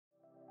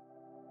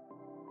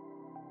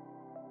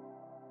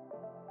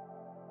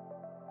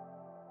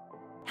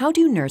How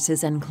do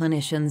nurses and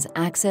clinicians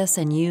access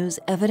and use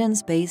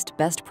evidence-based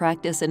best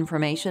practice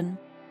information?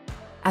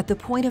 At the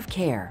point of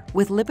care,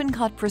 with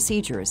Lippincott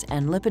Procedures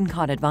and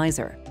Lippincott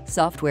Advisor,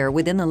 software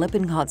within the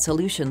Lippincott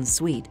Solutions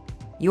suite,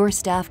 your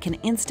staff can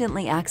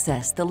instantly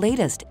access the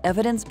latest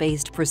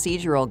evidence-based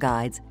procedural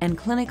guides and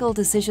clinical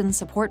decision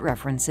support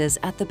references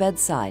at the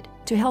bedside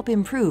to help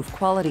improve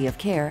quality of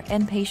care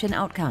and patient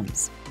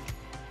outcomes.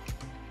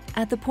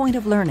 At the point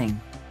of learning,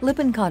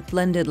 Lippincott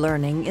Blended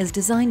Learning is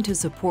designed to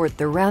support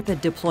the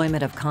rapid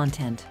deployment of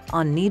content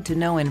on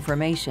need-to-know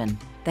information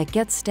that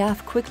gets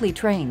staff quickly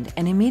trained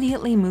and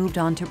immediately moved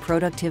on to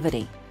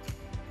productivity.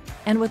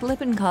 And with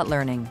Lippincott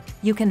Learning,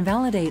 you can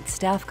validate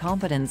staff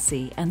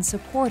competency and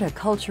support a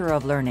culture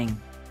of learning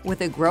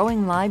with a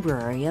growing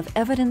library of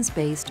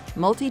evidence-based,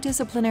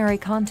 multidisciplinary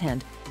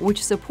content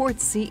which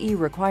supports CE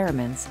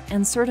requirements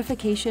and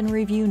certification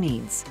review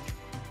needs.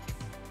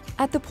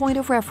 At the point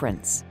of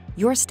reference,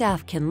 your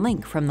staff can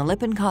link from the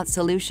Lippincott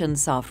Solutions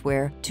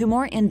software to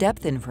more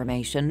in-depth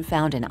information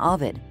found in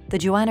Ovid, the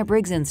Joanna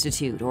Briggs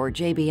Institute or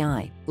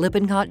JBI,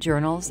 Lippincott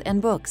journals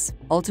and books,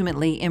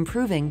 ultimately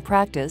improving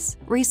practice,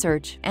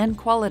 research, and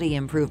quality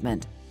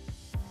improvement.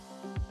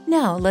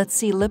 Now let's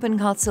see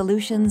Lippincott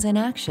Solutions in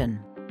action.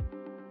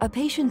 A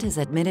patient is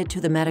admitted to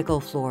the medical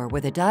floor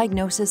with a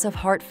diagnosis of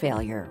heart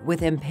failure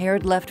with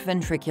impaired left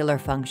ventricular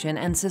function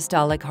and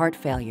systolic heart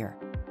failure.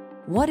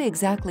 What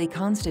exactly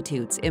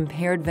constitutes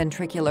impaired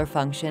ventricular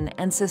function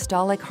and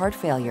systolic heart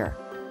failure?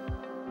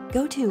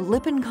 Go to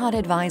Lippincott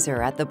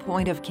Advisor at the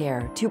point of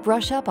care to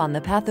brush up on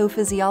the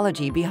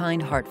pathophysiology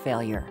behind heart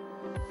failure.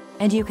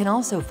 And you can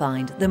also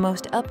find the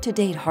most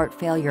up-to-date heart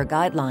failure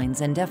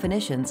guidelines and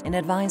definitions in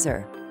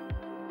Advisor.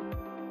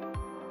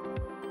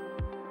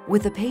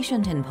 With a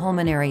patient in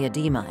pulmonary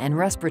edema and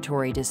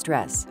respiratory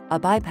distress, a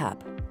BiPAP,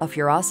 a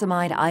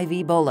furosemide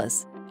IV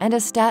bolus, and a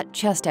stat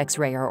chest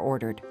X-ray are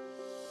ordered.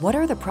 What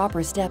are the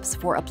proper steps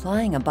for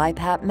applying a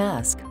BiPAP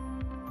mask?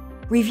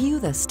 Review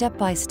the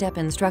step-by-step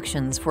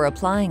instructions for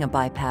applying a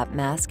BiPAP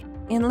mask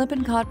in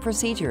Lippincott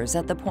Procedures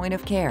at the point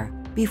of care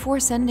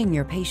before sending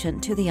your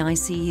patient to the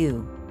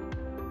ICU.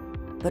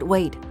 But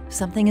wait,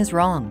 something is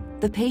wrong.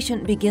 The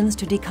patient begins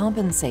to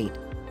decompensate.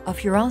 A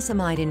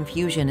furosemide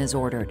infusion is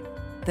ordered.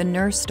 The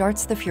nurse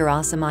starts the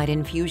furosemide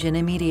infusion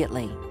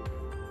immediately.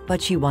 But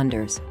she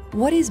wonders,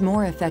 what is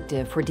more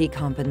effective for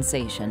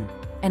decompensation?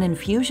 An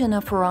infusion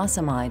of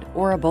furosemide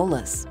or a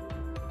bolus?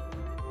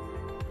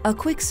 A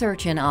quick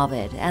search in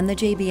Ovid and the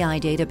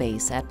JBI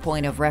database at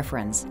point of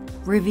reference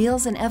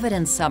reveals an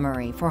evidence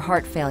summary for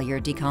heart failure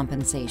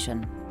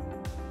decompensation.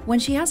 When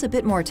she has a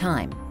bit more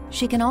time,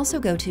 she can also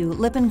go to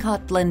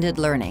Lippincott Blended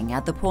Learning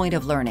at the point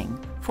of learning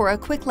for a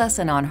quick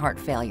lesson on heart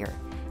failure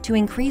to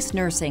increase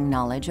nursing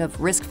knowledge of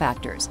risk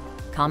factors,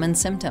 common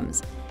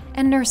symptoms,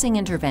 and nursing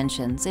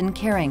interventions in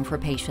caring for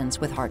patients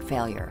with heart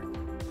failure.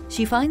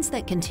 She finds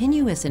that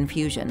continuous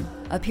infusion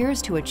appears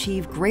to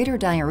achieve greater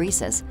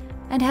diuresis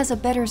and has a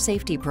better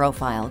safety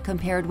profile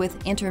compared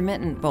with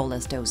intermittent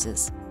bolus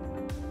doses.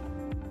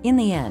 In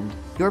the end,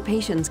 your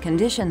patient's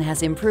condition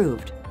has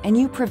improved and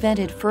you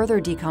prevented further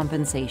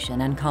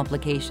decompensation and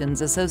complications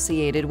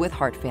associated with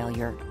heart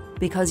failure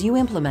because you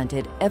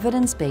implemented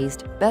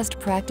evidence-based best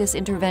practice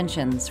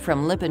interventions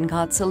from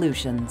Lippincott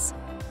Solutions.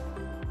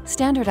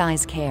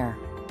 Standardize care,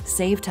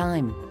 save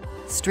time,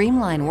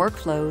 streamline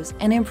workflows,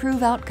 and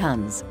improve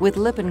outcomes with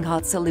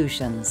Lippincott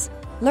Solutions.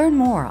 Learn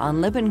more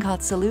on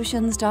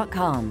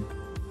lippincottsolutions.com.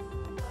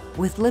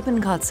 With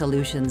Lippincott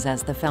Solutions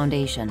as the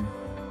foundation,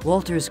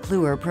 Wolters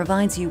Kluwer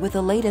provides you with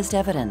the latest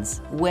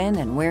evidence when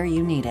and where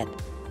you need it,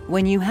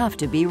 when you have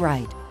to be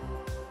right.